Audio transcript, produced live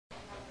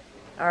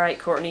All right,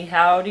 Kourtnie,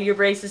 how do your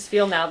braces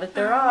feel now that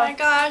they're off? Oh my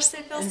gosh,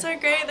 they feel so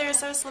great. They're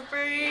so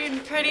slippery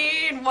and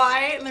pretty and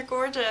white and they're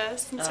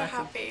gorgeous. I'm so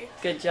happy.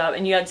 Good job.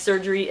 And you had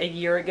surgery a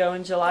year ago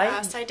in July?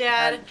 Yes, I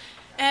did.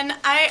 And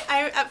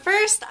I at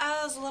first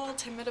I was a little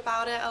timid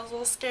about it. I was a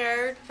little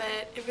scared,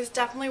 but it was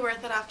definitely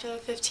worth it after the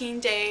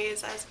 15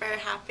 days. I was very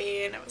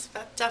happy and it was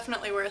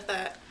definitely worth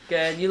it.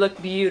 Good. You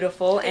look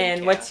beautiful. Thank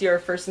you. What's your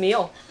first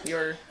meal?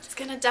 It's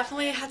gonna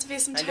definitely have to be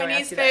some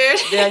Chinese food.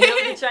 Yeah,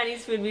 you had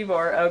Chinese food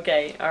before.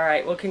 Okay. All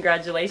right. Well,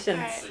 congratulations.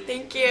 All right.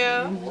 Thank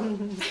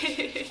you.